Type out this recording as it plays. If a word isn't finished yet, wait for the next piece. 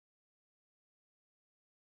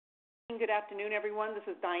Good afternoon, everyone. This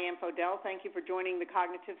is Diane Fodell. Thank you for joining the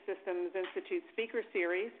Cognitive Systems Institute Speaker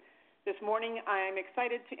Series. This morning, I'm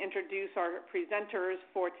excited to introduce our presenters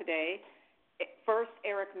for today. First,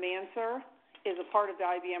 Eric Manser is a part of the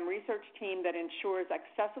IBM research team that ensures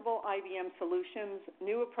accessible IBM solutions,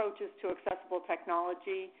 new approaches to accessible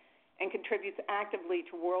technology, and contributes actively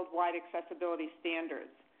to worldwide accessibility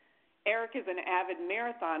standards. Eric is an avid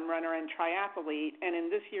marathon runner and triathlete, and in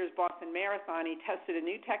this year's Boston Marathon, he tested a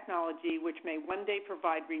new technology which may one day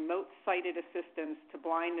provide remote-sighted assistance to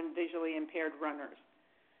blind and visually impaired runners.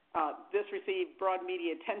 This received broad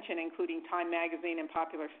media attention, including Time Magazine and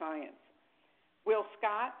Popular Science. Will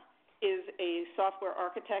Scott is a software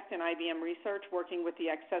architect in IBM Research working with the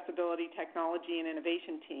Accessibility Technology and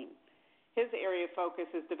Innovation team. His area of focus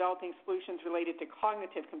is developing solutions related to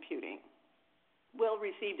cognitive computing. Will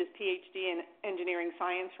received his PhD in engineering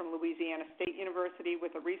science from Louisiana State University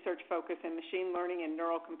with a research focus in machine learning and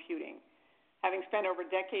neural computing. Having spent over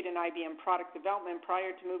a decade in IBM product development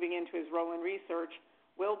prior to moving into his role in research,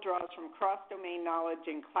 Will draws from cross-domain knowledge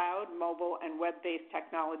in cloud, mobile, and web-based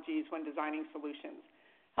technologies when designing solutions.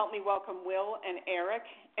 Help me welcome Will and Eric,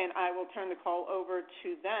 and I will turn the call over to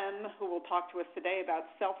them, who will talk to us today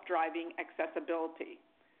about self-driving accessibility.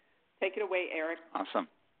 Take it away, Eric.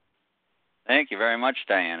 Awesome. Thank you very much,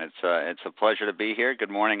 Diane. It's a pleasure to be here. Good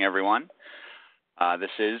morning, everyone. This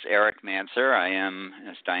is Eric Manser. I am,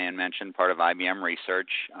 as Diane mentioned, part of IBM Research.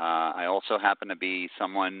 I also happen to be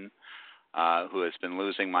someone who has been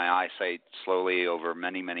losing my eyesight slowly over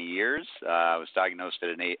many, many years. I was diagnosed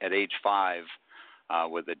at age 5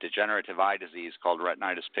 with a degenerative eye disease called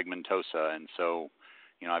retinitis pigmentosa, and so,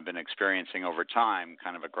 I've been experiencing over time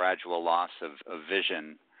kind of a gradual loss of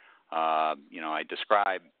vision. I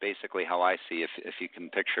describe basically how I see, if you can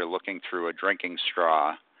picture looking through a drinking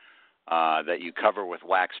straw that you cover with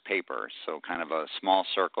wax paper, so kind of a small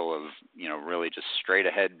circle of, really just straight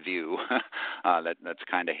ahead view that's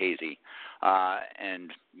kind of hazy.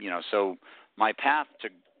 So my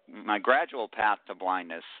gradual path to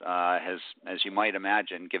blindness has, as you might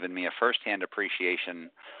imagine, given me a firsthand appreciation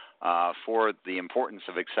for the importance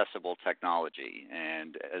of accessible technology.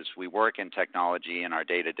 And as we work in technology in our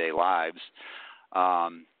day-to-day lives,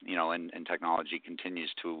 and technology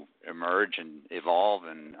continues to emerge and evolve,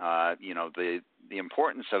 and, the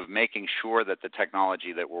importance of making sure that the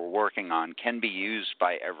technology that we're working on can be used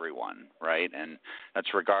by everyone, right? And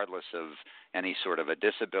that's regardless of any sort of a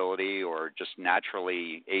disability or just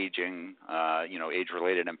naturally aging,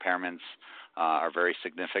 age-related impairments are very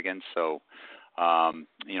significant. So,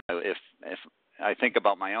 if I think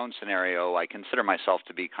about my own scenario, I consider myself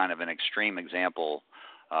to be kind of an extreme example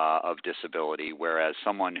of disability, whereas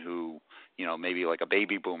someone who, maybe like a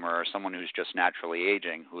baby boomer or someone who's just naturally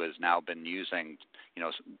aging, who has now been using,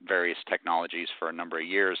 various technologies for a number of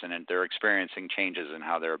years, and they're experiencing changes in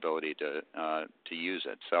how their ability to use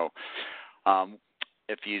it. So,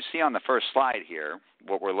 if you see on the first slide here,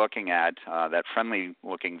 what we're looking at, that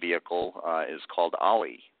friendly-looking vehicle is called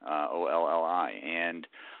Ollie, O-L-L-I, and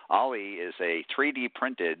Ollie is a 3D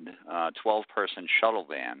printed 12-person shuttle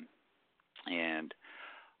van, and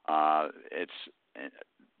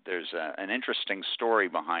there's an interesting story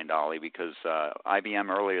behind Ollie because IBM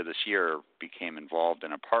earlier this year became involved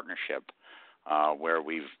in a partnership where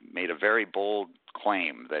we've made a very bold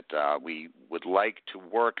claim that we would like to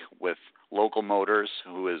work with Local Motors,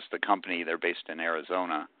 who is the company, they're based in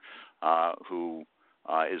Arizona, who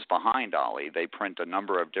is behind Ollie. They print a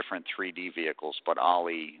number of different 3D vehicles, but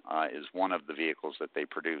Ollie is one of the vehicles that they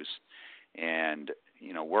produce. And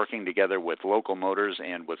working together with Local Motors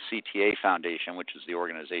and with CTA Foundation, which is the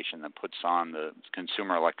organization that puts on the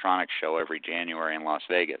Consumer Electronics Show every January in Las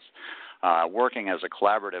Vegas, working as a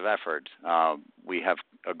collaborative effort, we have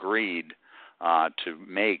agreed to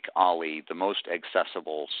make Ollie the most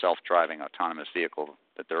accessible self-driving autonomous vehicle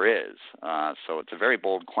that there is. So it's a very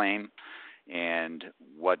bold claim, and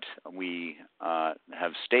what we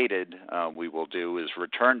have stated we will do is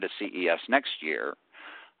return to CES next year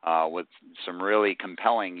with some really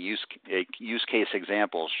compelling use case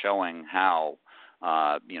examples showing how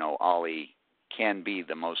Ollie can be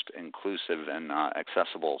the most inclusive and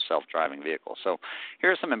accessible self-driving vehicle. So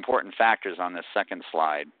here are some important factors on this second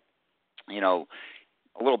slide. A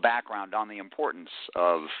little background on the importance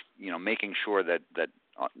of making sure that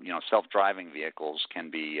self-driving vehicles can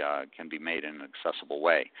be made in an accessible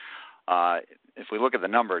way. If we look at the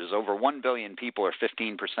numbers, over 1 billion people, or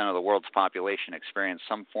 15% of the world's population, experience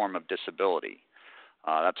some form of disability.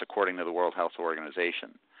 That's according to the World Health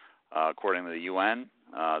Organization. According to the UN,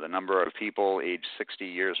 the number of people aged 60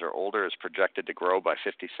 years or older is projected to grow by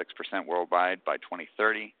 56% worldwide by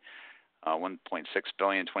 2030. 1.6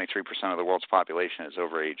 billion, 23% of the world's population is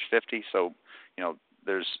over age 50. So,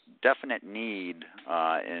 there's definite need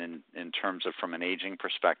in terms of from an aging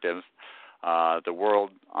perspective. The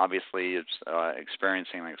world obviously is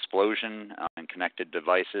experiencing an explosion in connected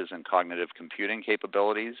devices and cognitive computing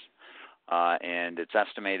capabilities, and it's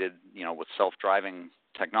estimated, with self-driving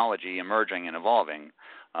technology emerging and evolving,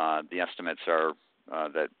 the estimates are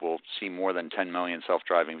that we'll see more than 10 million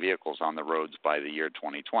self-driving vehicles on the roads by the year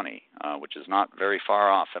 2020, which is not very far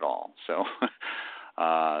off at all. So,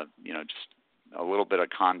 just a little bit of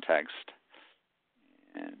context.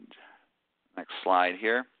 And next slide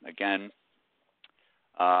here. Again,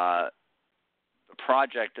 the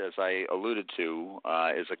project, as I alluded to,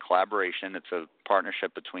 is a collaboration. It's a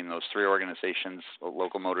partnership between those three organizations,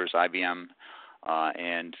 Local Motors, IBM,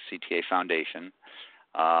 and CTA Foundation.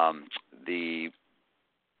 The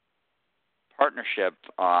partnership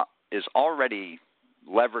is already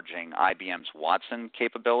leveraging IBM's Watson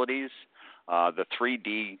capabilities. The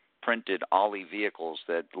 3D printed Ollie vehicles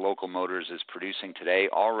that Local Motors is producing today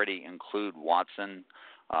already include Watson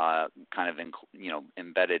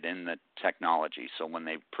embedded in the technology. So when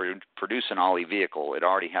they produce an Ollie vehicle, it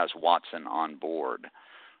already has Watson on board.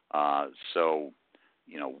 So,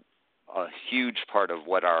 a huge part of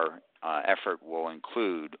what our effort will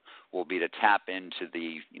include will be to tap into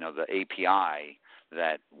the API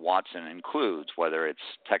that Watson includes, whether it's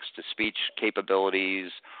text-to-speech capabilities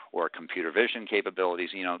or computer vision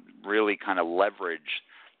capabilities, really kind of leverage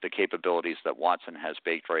the capabilities that Watson has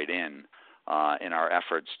baked right in our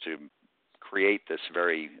efforts to create this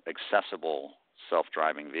very accessible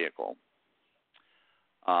self-driving vehicle.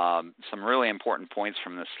 Some really important points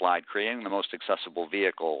from this slide: creating the most accessible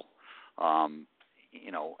vehicle,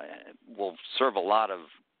 will serve a lot of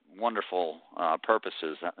wonderful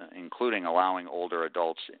purposes, including allowing older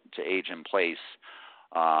adults to age in place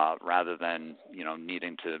rather than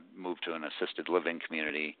needing to move to an assisted living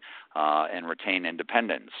community and retain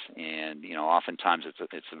independence. And oftentimes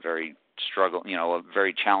it's a very a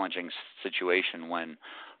very challenging situation when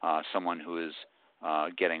someone who is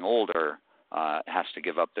getting older has to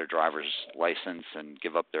give up their driver's license and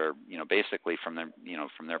give up their basically from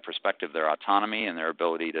their perspective, their autonomy and their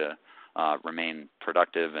ability to remain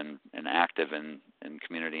productive and active in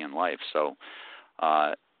community and life. So,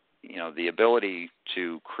 the ability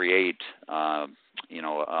to create, a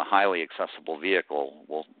highly accessible vehicle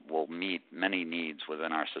will meet many needs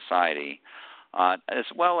within our society, as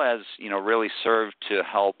well as, really serve to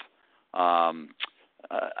help,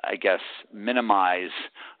 minimize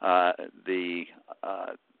the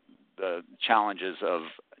challenges of,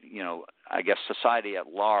 society at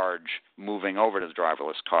large moving over to the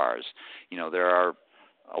driverless cars. There are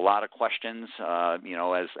a lot of questions, as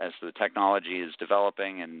the technology is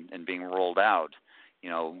developing and being rolled out.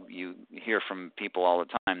 You hear from people all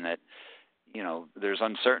the time that, there's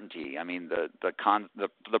uncertainty. I mean,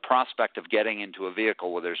 the prospect of getting into a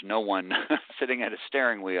vehicle where there's no one sitting at the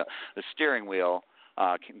steering wheel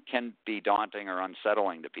can be daunting or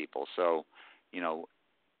unsettling to people. So,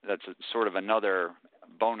 that's sort of another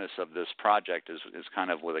bonus of this project is kind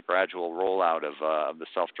of with a gradual rollout of the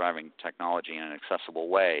self-driving technology in an accessible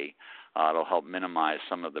way. It'll help minimize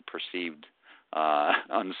some of the perceived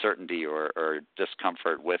uncertainty or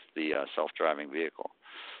discomfort with the self-driving vehicle.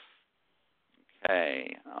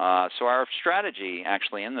 Okay, so our strategy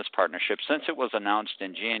actually in this partnership, since it was announced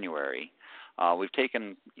in January, we've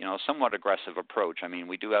taken a somewhat aggressive approach. I mean,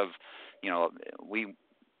 we do have,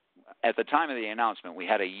 at the time of the announcement, we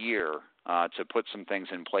had a year to put some things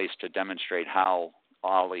in place to demonstrate how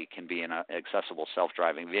Ollie can be an accessible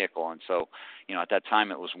self-driving vehicle. And so, at that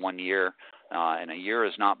time it was 1 year, and a year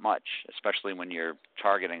is not much, especially when you're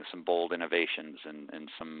targeting some bold innovations and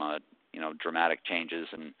some, dramatic changes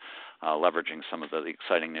and leveraging some of the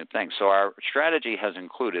exciting new things. So our strategy has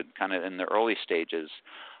included, kind of in the early stages,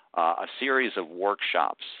 a series of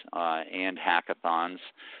workshops and hackathons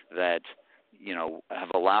that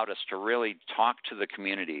have allowed us to really talk to the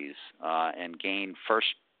communities and gain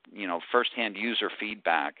firsthand user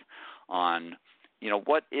feedback on,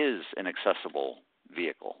 what is an accessible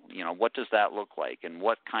vehicle? What does that look like? And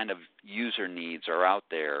what kind of user needs are out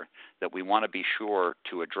there that we want to be sure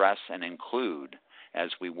to address and include as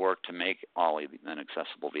we work to make Ollie an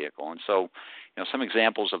accessible vehicle? And so, some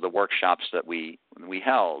examples of the workshops that we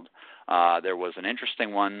held. There was an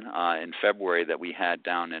interesting one in February that we had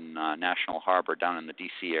down in National Harbor, down in the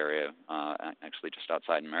D.C. area, actually just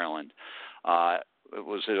outside in Maryland. It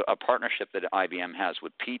was a partnership that IBM has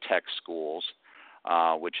with P-Tech schools,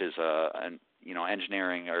 which is an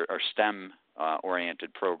engineering or STEM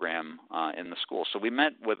oriented program in the school. So we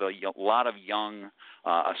met with a lot of young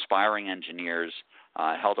aspiring engineers,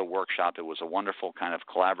 held a workshop. It was a wonderful kind of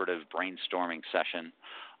collaborative brainstorming session.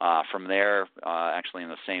 From there, actually in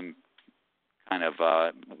the same kind of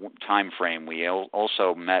time frame, we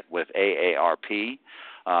also met with AARP,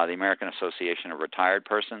 the American Association of Retired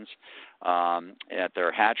Persons, at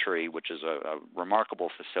their hatchery, which is a remarkable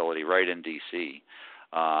facility right in D.C.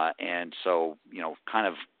 And so, kind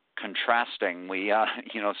of contrasting, we,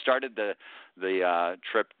 started the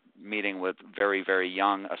trip meeting with very, very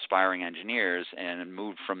young aspiring engineers and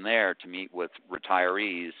moved from there to meet with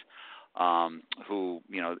retirees who,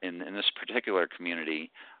 in this particular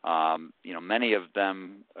community, many of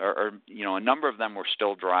them, or a number of them were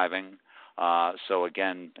still driving. So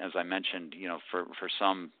again, as I mentioned, for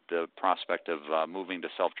some, the prospect of moving to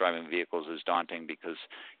self-driving vehicles is daunting because,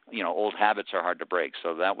 old habits are hard to break.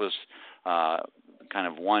 So that was kind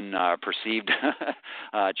of one perceived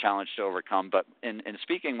challenge to overcome. But in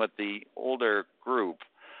speaking with the older group,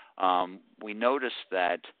 we noticed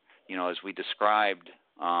that, as we described,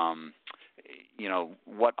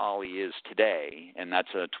 what Ollie is today, and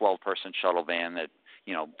that's a 12-person shuttle van that,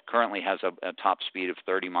 currently has a top speed of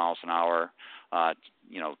 30 miles an hour,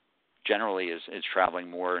 generally is traveling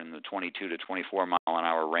more in the 22 to 24 mile an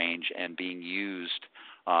hour range and being used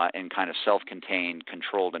in kind of self-contained,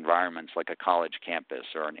 controlled environments like a college campus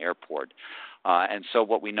or an airport. And so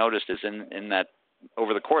what we noticed is in that,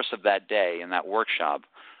 over the course of that day, in that workshop,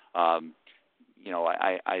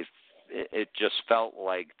 it just felt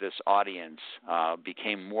like this audience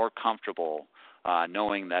became more comfortable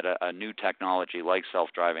knowing that a new technology like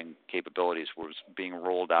self-driving capabilities was being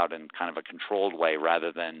rolled out in kind of a controlled way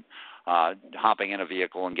rather than hopping in a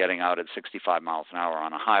vehicle and getting out at 65 miles an hour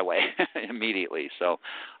on a highway immediately. So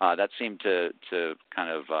that seemed to kind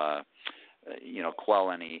of quell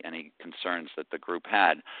any concerns that the group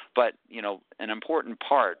had. But, an important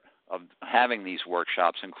part of having these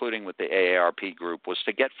workshops, including with the AARP group, was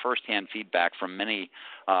to get firsthand feedback from many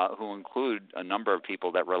who include a number of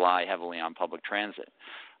people that rely heavily on public transit.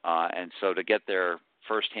 And so to get their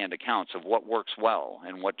firsthand accounts of what works well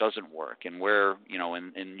and what doesn't work, and where,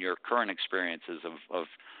 in your current experiences of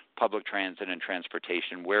public transit and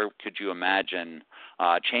transportation, where could you imagine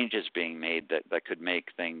changes being made that could make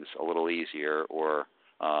things a little easier or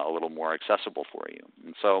a little more accessible for you.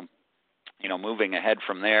 And so, moving ahead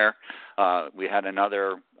from there, we had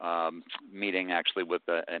another meeting actually with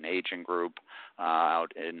an aging group out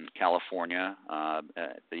in California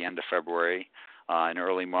at the end of February. In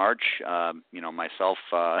early March, myself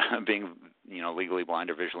being, legally blind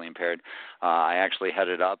or visually impaired, I actually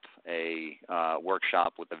headed up a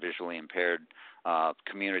workshop with the visually impaired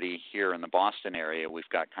community here in the Boston area. We've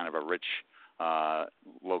got kind of a rich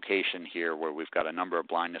location here where we've got a number of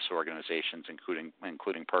blindness organizations,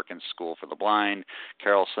 including Perkins School for the Blind,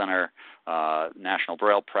 Carroll Center, National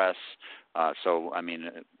Braille Press. It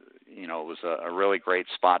was a really great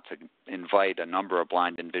spot to invite a number of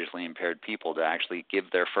blind and visually impaired people to actually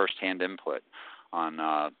give their firsthand input on,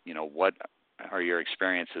 what are your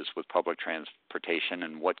experiences with public transportation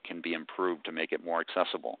and what can be improved to make it more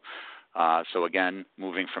accessible. So again,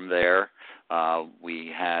 moving from there,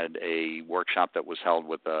 we had a workshop that was held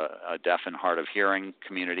with a deaf and hard of hearing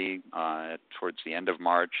community towards the end of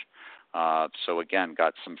March. So again,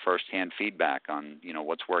 got some firsthand feedback on,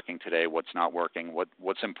 what's working today, what's not working,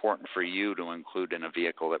 what's important for you to include in a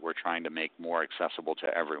vehicle that we're trying to make more accessible to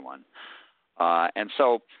everyone. And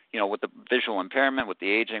so, with the visual impairment, with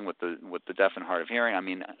the aging, with the deaf and hard of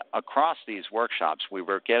hearing, across these workshops, we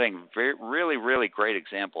were getting really, really great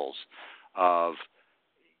examples of,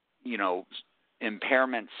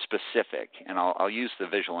 impairment specific, and I'll use the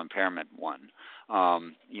visual impairment one.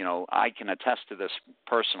 I can attest to this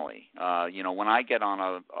personally. When I get on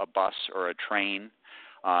a bus or a train,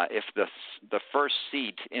 if the first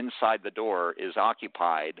seat inside the door is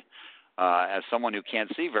occupied, as someone who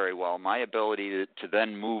can't see very well, my ability to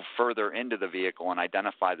then move further into the vehicle and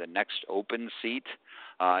identify the next open seat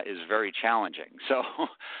is very challenging. So,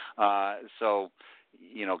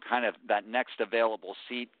 kind of that next available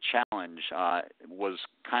seat challenge was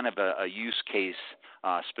kind of a use case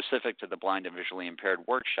specific to the blind and visually impaired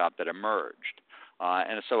workshop that emerged.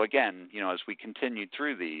 And so again, as we continued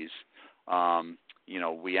through these,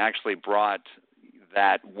 we actually brought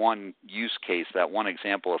that one use case, that one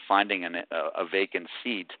example of finding a vacant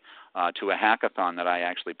seat to a hackathon that I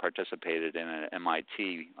actually participated in at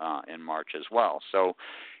MIT in March as well. So,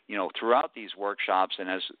 throughout these workshops and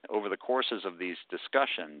as over the courses of these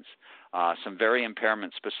discussions, some very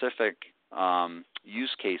impairment-specific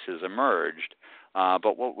use cases emerged.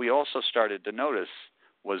 But what we also started to notice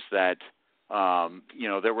was that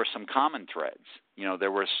there were some common threads.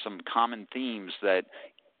 There were some common themes that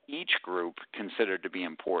each group considered to be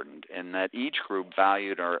important, and that each group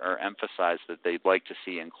valued or emphasized that they'd like to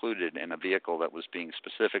see included in a vehicle that was being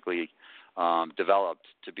specifically developed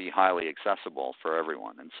to be highly accessible for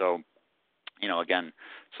everyone. And so, again,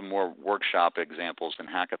 some more workshop examples and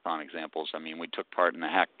hackathon examples. I mean, we took part in the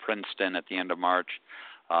Hack Princeton at the end of March,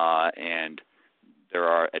 and there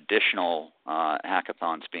are additional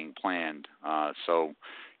hackathons being planned. So,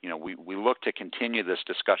 we look to continue this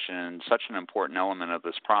discussion, and such an important element of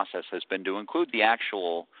this process has been to include the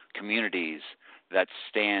actual communities that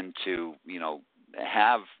stand to,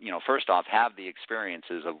 have, first off, have the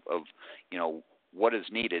experiences of what is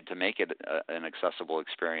needed to make it an accessible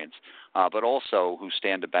experience, but also who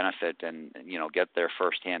stand to benefit and, get their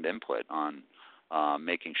firsthand input on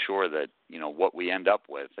making sure that, what we end up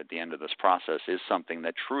with at the end of this process is something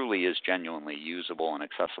that truly is genuinely usable and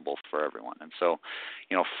accessible for everyone. And so,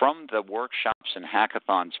 from the workshops and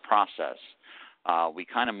hackathons process, we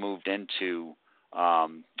kind of moved into,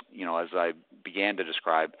 as I began to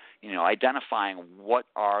describe, identifying what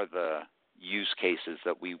are the use cases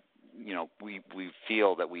that we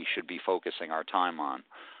feel that we should be focusing our time on.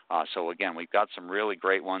 So again, we've got some really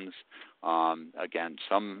great ones. Again,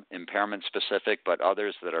 some impairment specific, but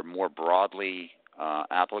others that are more broadly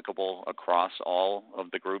applicable across all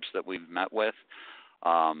of the groups that we've met with.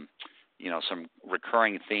 Some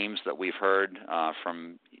recurring themes that we've heard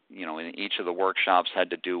from, in each of the workshops had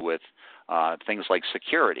to do with things like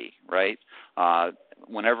security, right?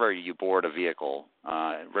 Whenever you board a vehicle,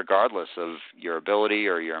 regardless of your ability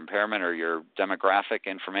or your impairment or your demographic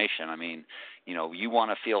information, I mean, you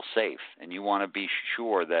want to feel safe, and you want to be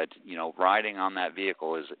sure that, riding on that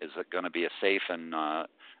vehicle is going to be a safe and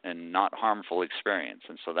not harmful experience.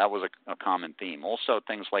 And so that was a common theme. Also,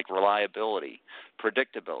 things like reliability,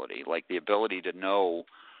 predictability, like the ability to know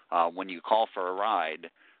when you call for a ride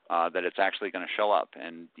that it's actually going to show up,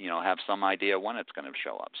 and have some idea when it's going to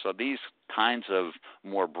show up. So these kinds of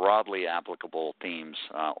more broadly applicable themes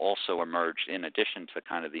also emerged in addition to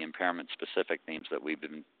kind of the impairment-specific themes that we've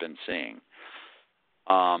been seeing.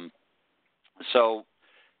 So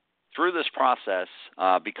through this process,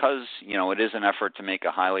 because it is an effort to make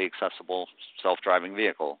a highly accessible self-driving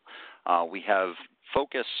vehicle, we have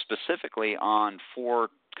focused specifically on 4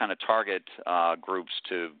 kind of target groups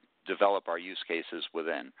to develop our use cases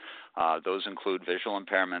within. Those include visual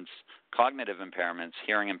impairments, cognitive impairments,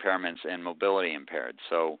 hearing impairments, and mobility impaired.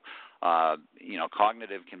 So,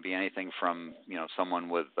 cognitive can be anything from, someone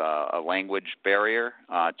with a language barrier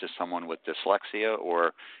to someone with dyslexia,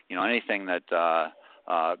 or, anything that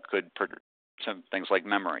could produce some things like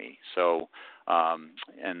memory. So,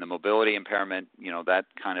 and the mobility impairment, that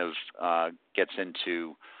kind of gets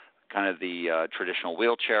into kind of the traditional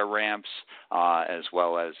wheelchair ramps, as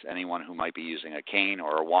well as anyone who might be using a cane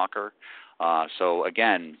or a walker. So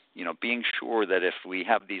again, being sure that if we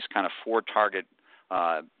have these kind of 4 target,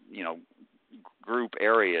 group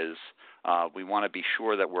areas, we want to be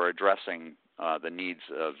sure that we're addressing the needs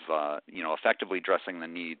of, effectively addressing the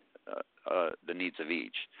needs of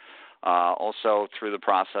each. Also, through the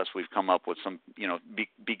process, we've come up with some,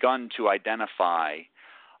 begun to identify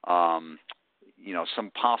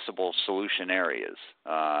some possible solution areas.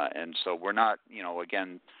 And so we're not,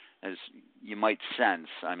 again, as you might sense,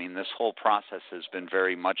 I mean, this whole process has been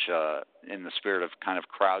very much in the spirit of kind of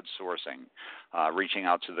crowdsourcing, reaching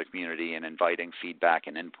out to the community and inviting feedback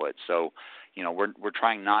and input. So, we're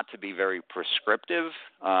trying not to be very prescriptive,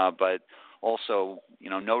 but also,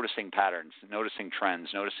 noticing patterns, noticing trends,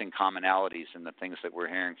 noticing commonalities in the things that we're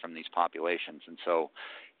hearing from these populations. And so,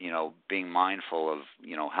 being mindful of,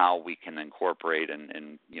 how we can incorporate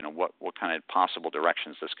and what kind of possible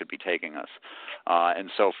directions this could be taking us. And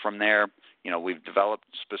so from there, we've developed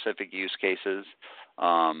specific use cases.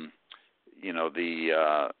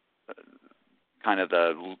 Kind of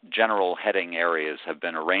the general heading areas have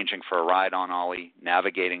been arranging for a ride on Ollie,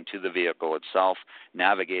 navigating to the vehicle itself,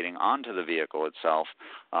 navigating onto the vehicle itself,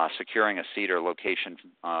 securing a seat or location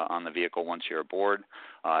on the vehicle once you're aboard,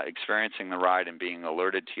 experiencing the ride and being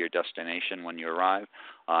alerted to your destination when you arrive,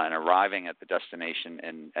 and arriving at the destination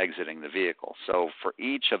and exiting the vehicle. So for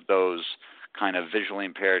each of those kind of visually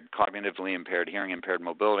impaired, cognitively impaired, hearing impaired,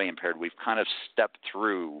 mobility impaired, we've kind of stepped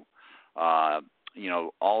through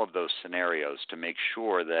all of those scenarios to make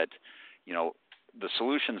sure that, the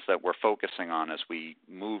solutions that we're focusing on as we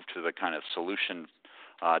move to the kind of solution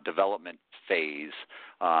development phase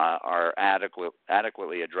are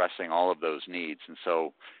adequately addressing all of those needs. And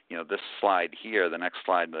so, this slide here, the next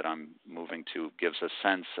slide that I'm moving to, gives a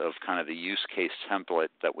sense of kind of the use case template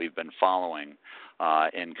that we've been following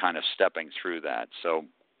in kind of stepping through that. So,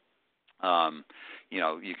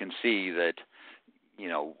 you can see that,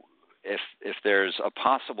 if there's a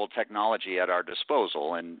possible technology at our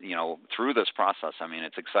disposal, and through this process, I mean,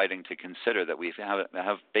 it's exciting to consider that we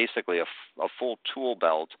have basically a full tool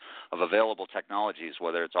belt of available technologies,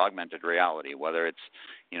 whether it's augmented reality, whether it's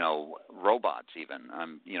robots even.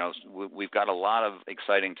 We've got a lot of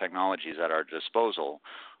exciting technologies at our disposal,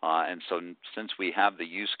 and so since we have the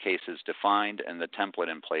use cases defined and the template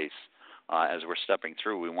in place as we're stepping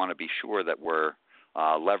through, we want to be sure that we're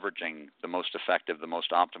leveraging the most effective, the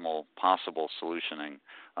most optimal possible solutioning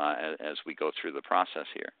as we go through the process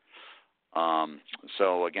here.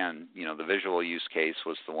 So again, the visual use case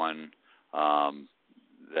was the one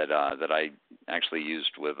that I actually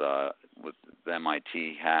used with the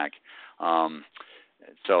MIT hack.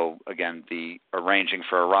 So again, the arranging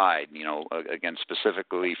for a ride, again,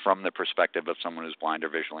 specifically from the perspective of someone who's blind or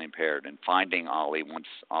visually impaired, and finding Ollie once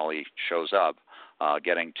Ollie shows up,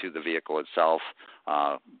 getting to the vehicle itself,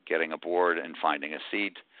 getting aboard and finding a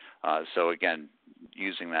seat. So again,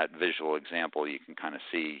 using that visual example, you can kind of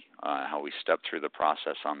see how we step through the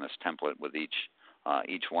process on this template with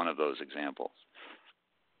each one of those examples.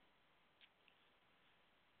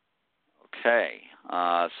 Okay,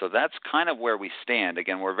 so that's kind of where we stand.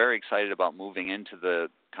 Again, we're very excited about moving into the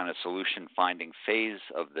kind of solution finding phase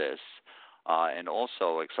of this, and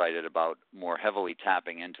also excited about more heavily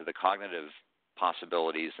tapping into the cognitive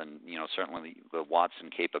possibilities and, certainly the Watson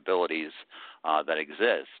capabilities that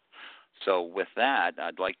exist. So with that,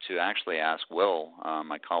 I'd like to actually ask Will,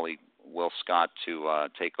 my colleague Will Scott, to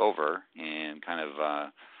take over and kind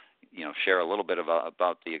of share a little bit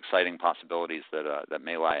about the exciting possibilities that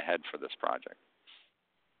may lie ahead for this project.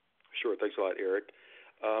 Sure. Thanks a lot, Eric.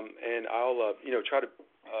 And I'll try to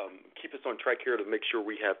keep us on track here to make sure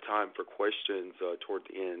we have time for questions toward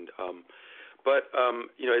the end. But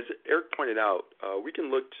as Eric pointed out, we can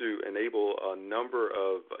look to enable a number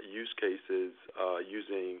of use cases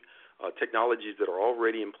using technologies that are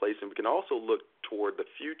already in place, and we can also look toward the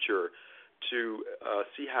future to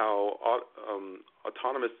see how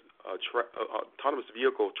autonomous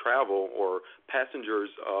vehicle travel or passengers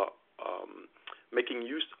making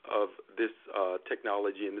use of this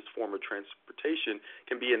technology in this form of transportation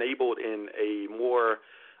can be enabled in a more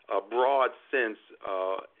broad sense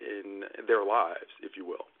in their lives, if you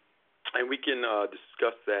will. And we can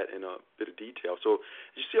discuss that in a bit of detail. So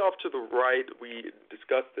you see off to the right, we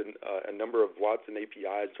discussed a number of Watson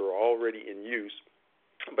APIs that are already in use.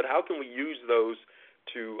 But how can we use those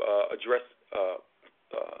to address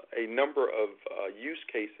a number of use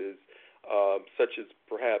cases, such as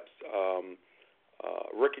perhaps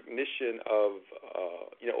recognition of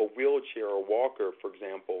a wheelchair or walker, for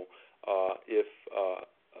example, if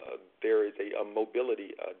there is a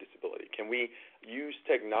mobility disability? Can we use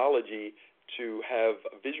technology to have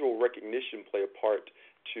visual recognition play a part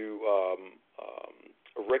to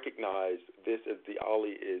recognize this as the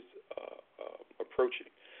Ollie is approaching?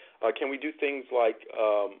 Can we do things like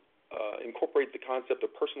incorporate the concept of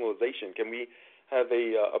personalization? Can we have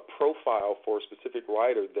a profile for a specific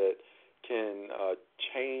rider that can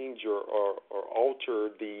change or alter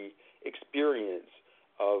the experience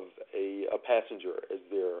of a passenger as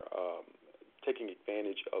they're taking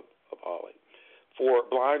advantage of Ollie? For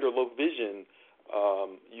blind or low vision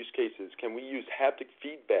use cases, can we use haptic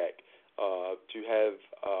feedback to have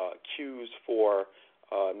cues for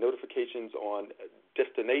notifications on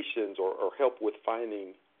destinations or help with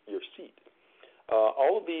finding your seat?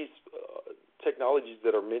 All of these technologies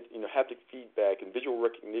that are meant, haptic feedback and visual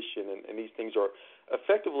recognition and these things are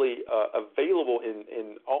effectively available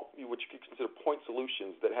in all what you could consider point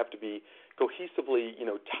solutions that have to be cohesively,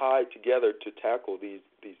 tied together to tackle these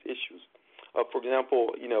issues. For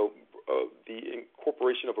example, the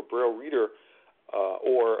incorporation of a Braille reader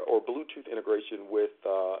or Bluetooth integration with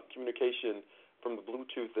communication from the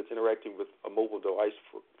Bluetooth that's interacting with a mobile device,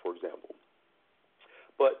 for example.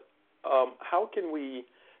 But how can we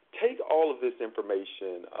take all of this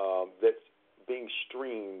information that's being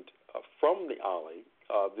streamed from the Ollie,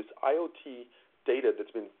 this IoT data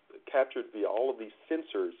that's been captured via all of these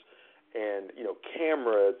sensors and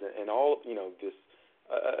cameras and all this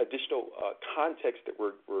additional context that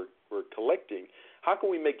we're collecting? How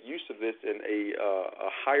can we make use of this in a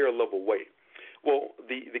higher level way? Well,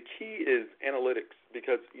 the key is analytics,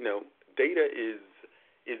 because data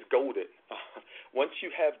is golden. Once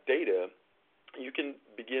you have data, you can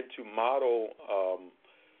begin to model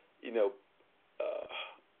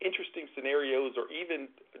interesting scenarios or even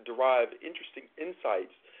derive interesting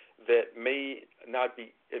insights that may not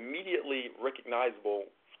be immediately recognizable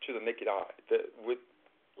to the naked eye. With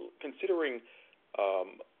considering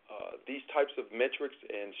these types of metrics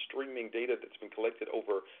and streaming data that's been collected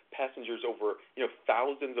over passengers over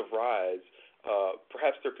thousands of rides,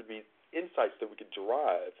 perhaps there could be insights that we could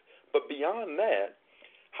derive. But beyond that,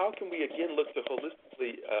 how can we again look to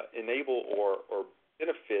holistically enable or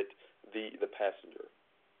benefit the passenger?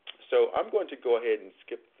 So I'm going to go ahead and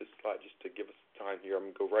skip this slide just to give us time here.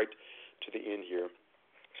 I'm going to go right to the end here.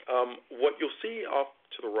 What you'll see off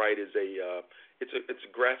to the right is it's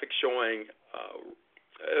a graphic showing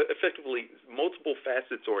effectively multiple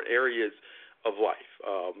facets or areas of life.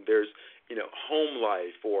 There's home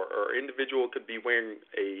life, or individual could be wearing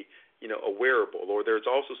a wearable, or there's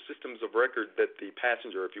also systems of record that the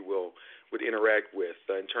passenger, if you will, would interact with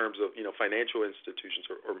in terms of financial institutions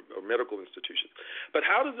or medical institutions. But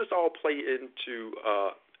how does this all play into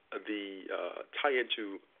tie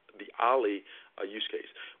into the Ollie use case?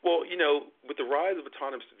 Well, with the rise of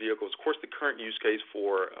autonomous vehicles, of course, the current use case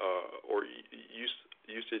for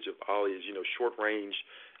usage of Ollie is short range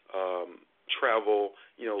travel,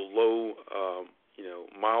 low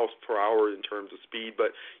miles per hour in terms of speed.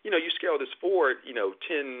 But you scale this forward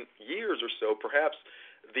 10 years or so, perhaps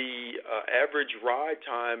the average ride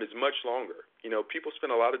time is much longer. People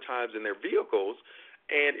spend a lot of times in their vehicles,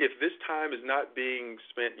 and if this time is not being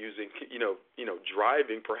spent using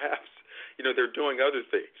driving, perhaps they're doing other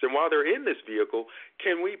things. And while they're in this vehicle,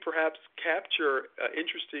 can we perhaps capture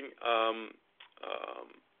interesting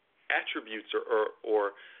attributes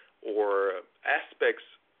or aspects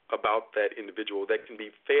about that individual that can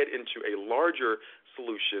be fed into a larger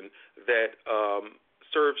solution that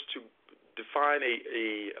serves to define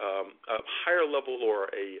a higher level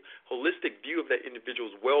or a holistic view of that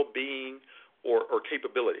individual's well-being or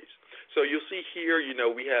capabilities. So you'll see here,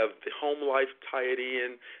 we have the home life tied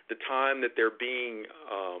in, the time that they're being,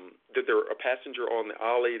 that they're a passenger on the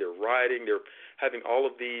Ollie, they're riding, they're having all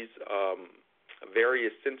of these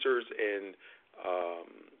various sensors and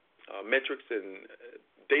metrics and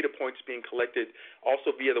data points being collected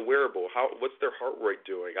also via the wearable. What's their heart rate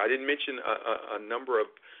doing? I didn't mention a number of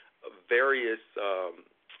various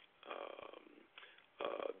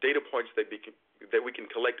data points that we can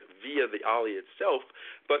collect via the Ollie itself.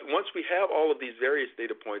 But once we have all of these various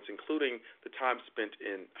data points, including the time spent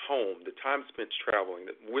in home, the time spent traveling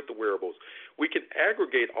with the wearables, we can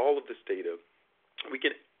aggregate all of this data. We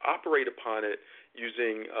can operate upon it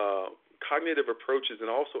using cognitive approaches and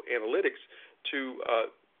also analytics to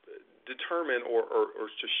determine or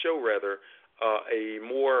to show rather a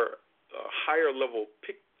more higher level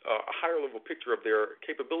picture of their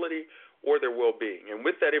capability or their well-being. And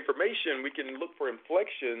with that information, we can look for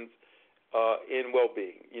inflections in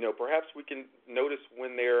well-being. Perhaps we can notice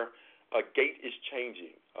when their gait is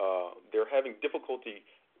changing, they're having difficulty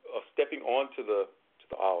stepping onto the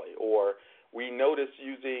Ollie, or we notice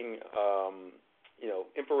using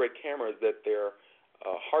infrared cameras that their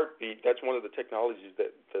heartbeat, that's one of the technologies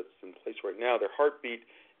that's in place right now, their heartbeat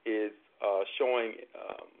is showing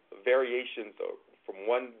variations from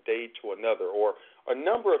one day to another, or a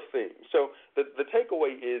number of things. So the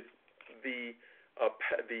takeaway is the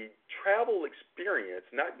travel experience,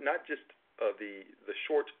 not just the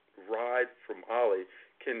short ride from Ollie,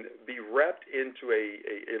 can be wrapped into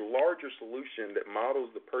a larger solution that models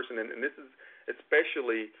the person, and this is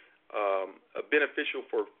especially beneficial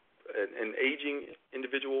for an aging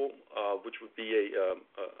individual, which would be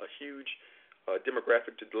a huge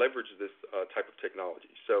demographic to leverage this type of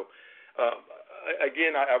technology. So,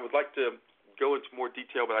 again, I would like to go into more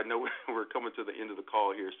detail, but I know we're coming to the end of the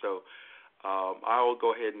call here. So I'll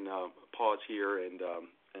go ahead and pause here, and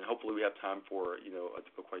hopefully we have time for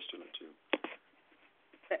a question or two.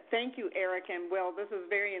 Thank you, Eric. And, Will, this is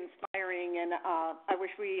very inspiring, and I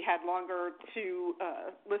wish we had longer to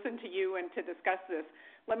listen to you and to discuss this.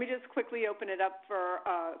 Let me just quickly open it up for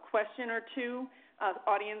a question or two.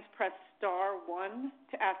 Audience, press *1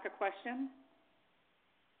 to ask a question.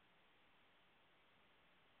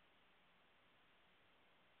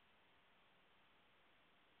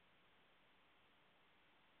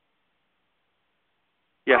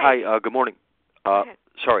 Yeah, hi, good morning.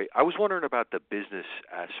 Sorry, I was wondering about the business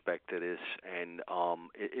aspect of this, and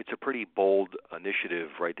it's a pretty bold initiative,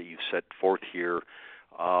 right, that you've set forth here.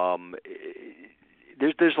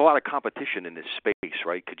 There's a lot of competition in this space,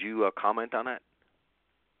 right? Could you comment on that?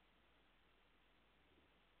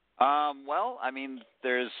 Well, I mean,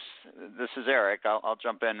 this is Eric. I'll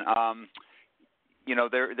jump in.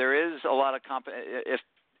 There is a lot of if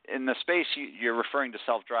in the space you're referring to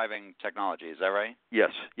self-driving technology. Is that right?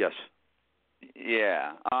 Yes.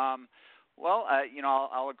 Yeah. Well,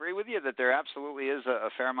 I'll agree with you that there absolutely is a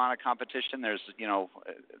fair amount of competition. There's,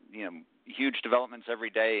 huge developments every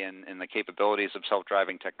day in the capabilities of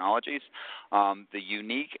self-driving technologies. The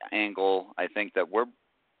unique angle, I think, that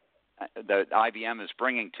IBM is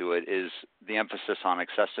bringing to it is the emphasis on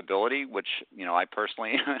accessibility, which, I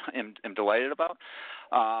personally am delighted about.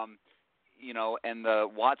 And the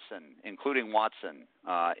Watson, including Watson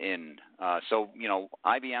so,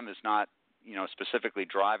 IBM is not, specifically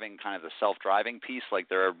driving kind of the self-driving piece. Like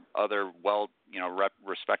there are other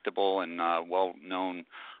respectable and well-known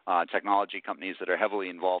technology companies that are heavily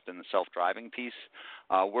involved in the self-driving piece.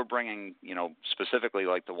 We're bringing, specifically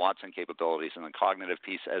like the Watson capabilities and the cognitive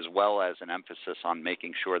piece, as well as an emphasis on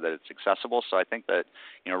making sure that it's accessible. So I think that,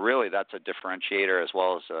 really that's a differentiator as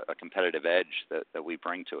well as a competitive edge that we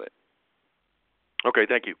bring to it. Okay,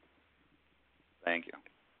 thank you. Thank you.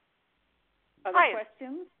 Other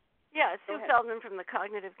questions? Yeah, Sue Feldman from the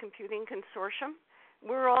Cognitive Computing Consortium.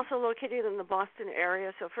 We're also located in the Boston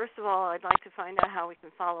area, so first of all, I'd like to find out how we can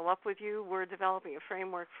follow up with you. We're developing a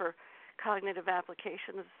framework for cognitive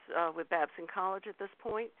applications with Babson College at this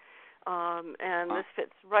point, and this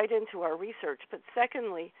fits right into our research. But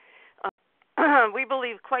secondly, we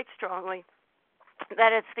believe quite strongly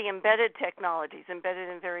that it's the embedded technologies, embedded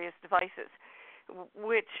in various devices,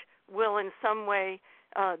 which will in some way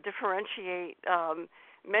differentiate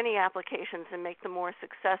many applications and make them more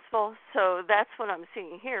successful. So that's what I'm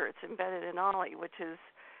seeing here. It's embedded in Ollie, which is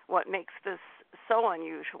what makes this so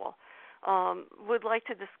unusual. Would like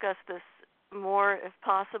to discuss this more if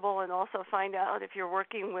possible, and also find out if you're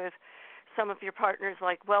working with some of your partners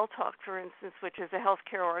like WellTalk, for instance, which is a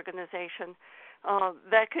healthcare organization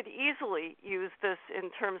that could easily use this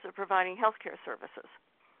in terms of providing healthcare services.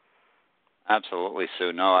 Absolutely,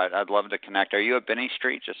 Sue. No, I'd love to connect. Are you at Binney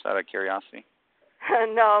Street, just out of curiosity?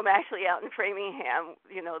 No, I'm actually out in Framingham,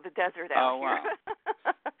 the desert out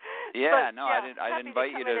here. Yeah, I'd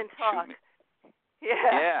invite you to shoot me.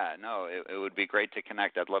 Yeah, no, it would be great to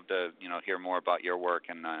connect. I'd love to, hear more about your work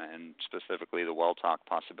and specifically the WellTalk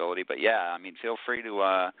possibility. But yeah, I mean, feel free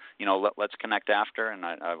to, let's connect after, and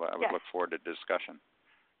I would look forward to discussion.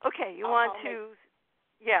 Okay,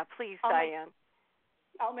 yeah, please, Diane.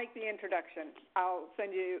 I'll make the introduction. I'll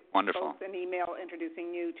send you Wonderful. both an email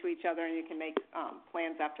introducing you to each other, and you can make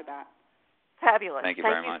plans after that. Fabulous. Thank you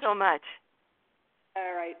very much. Thank you so much.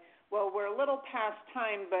 All right. Well, we're a little past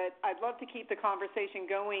time, but I'd love to keep the conversation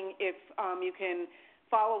going if you can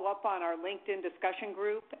follow up on our LinkedIn discussion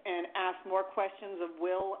group and ask more questions of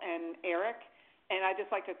Will and Eric. And I'd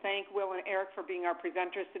just like to thank Will and Eric for being our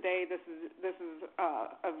presenters today. This is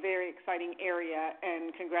a very exciting area,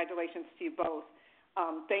 and congratulations to you both.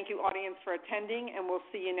 Thank you, audience, for attending, and we'll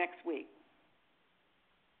see you next week.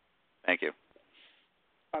 Thank you.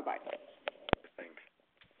 Bye-bye.